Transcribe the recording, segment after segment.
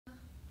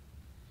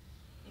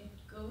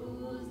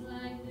goes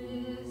like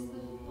this,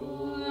 the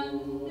four and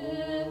the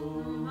fifth,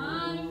 no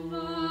matter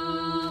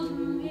fall,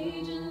 the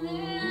age and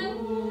live,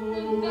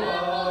 the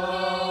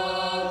baffled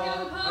king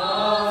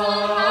composes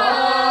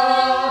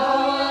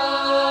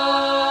hallelujah.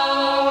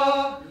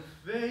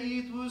 Your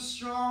faith was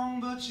strong,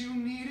 but you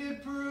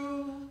needed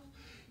proof.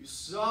 You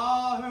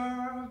saw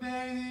her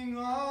bathing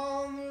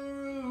on the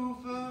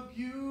roof, of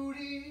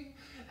beauty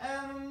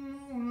and the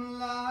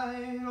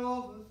moonlight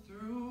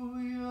overthrew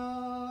you.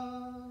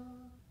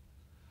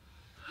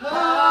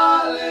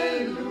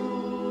 Hallelujah.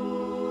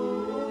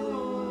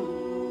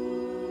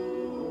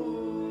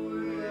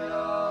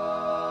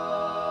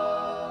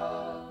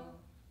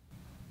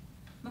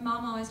 My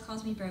mom always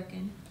calls me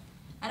broken.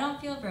 I don't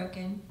feel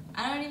broken.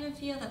 I don't even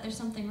feel that there's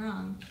something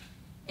wrong.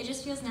 It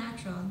just feels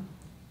natural.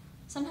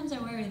 Sometimes I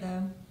worry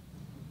though.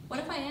 What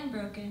if I am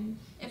broken?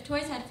 If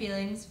toys had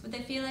feelings, would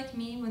they feel like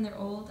me when they're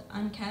old,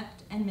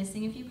 unkept, and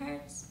missing a few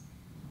parts?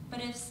 But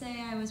if,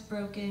 say, I was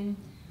broken,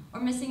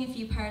 or missing a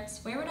few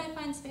parts, where would I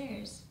find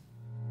spares?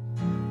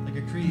 Like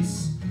a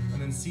crease,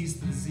 and then cease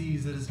the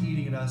disease that is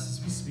eating at us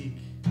as we speak.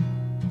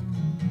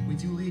 We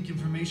do leak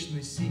information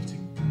they seek to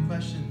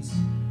questions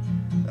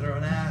that are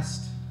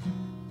unasked.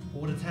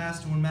 But what a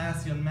task to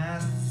unmask the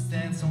unmasked,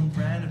 stands its own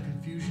brand of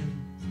confusion.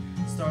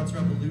 Starts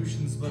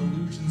revolutions, but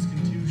illusions,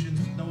 contusions,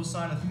 with no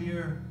sign of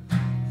fear.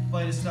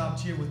 Fight is stopped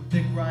here with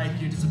thick riot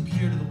gear.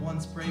 Disappear to the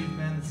once brave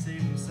men that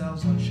save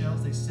themselves on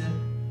shelves they sit.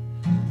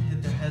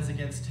 Hit their heads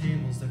against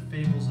tables, their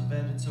fables have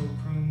ended so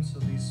pruned, so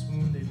they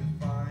swoon, they've been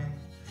fine.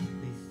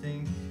 They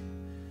think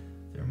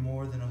they're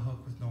more than a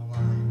hook with no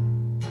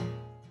line.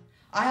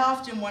 I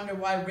often wonder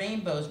why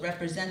rainbows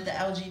represent the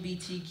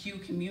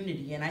LGBTQ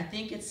community, and I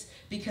think it's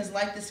because,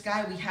 like the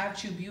sky, we have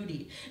true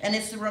beauty. And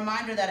it's the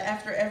reminder that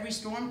after every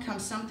storm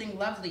comes something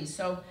lovely.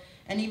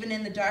 And even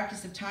in the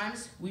darkest of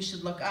times, we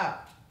should look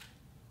up.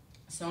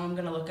 So I'm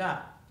gonna look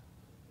up.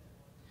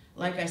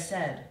 Like I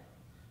said,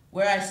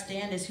 where I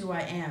stand is who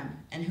I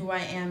am, and who I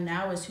am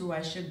now is who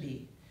I should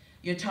be.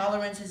 Your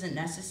tolerance isn't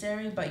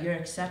necessary, but your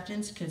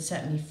acceptance could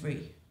set me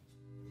free.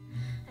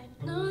 I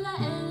know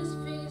that it is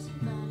freezing,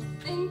 but I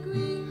think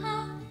we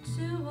have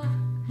to walk.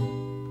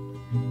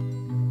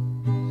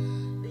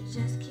 We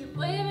just keep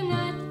waving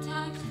at the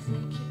taxis,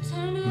 they keep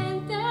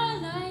turning their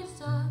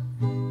lights off.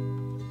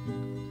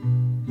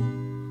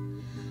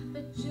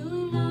 But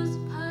Julie knows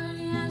the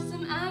party has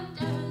some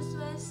actors,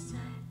 West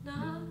Side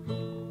Love.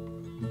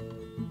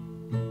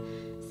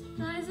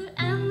 Supplies are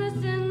endless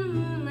in the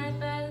moonlight,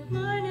 by the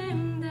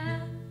morning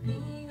they'll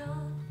be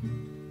gone.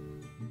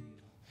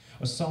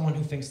 Or someone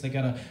who thinks they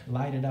gotta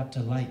light it up to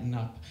lighten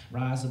up,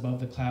 rise above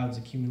the clouds,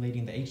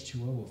 accumulating the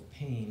H2O of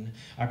pain.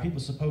 Are people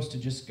supposed to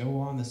just go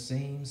on the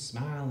same,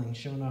 smiling,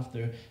 showing off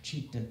their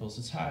cheek dimples?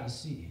 It's hard to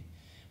see,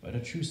 but a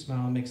true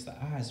smile makes the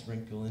eyes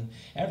wrinkle, and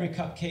every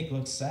cupcake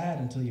looks sad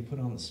until you put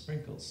on the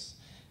sprinkles.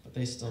 But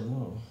they still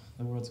know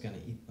the world's gonna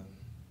eat them.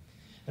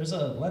 There's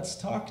a Let's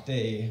Talk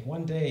Day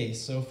one day,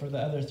 so for the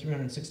other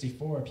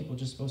 364, people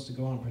just supposed to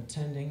go on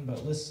pretending,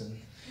 but listen.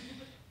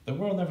 The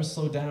world never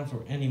slowed down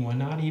for anyone,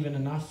 not even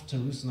enough to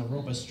loosen the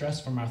rope of stress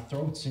from our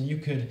throats, and you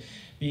could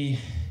be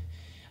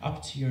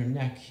up to your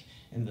neck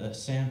in the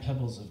sand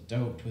pebbles of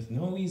doubt with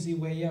no easy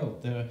way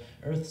out. The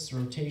earth's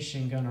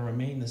rotation gonna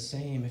remain the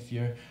same. If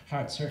your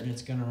heart's hurting,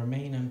 it's gonna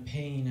remain in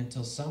pain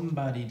until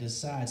somebody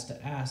decides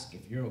to ask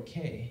if you're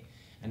okay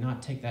and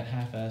not take that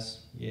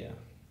half-ass yeah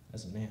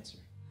as an answer.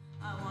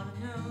 I wanna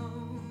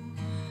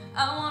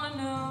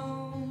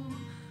know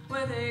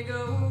where they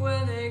go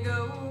when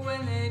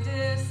they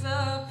disown.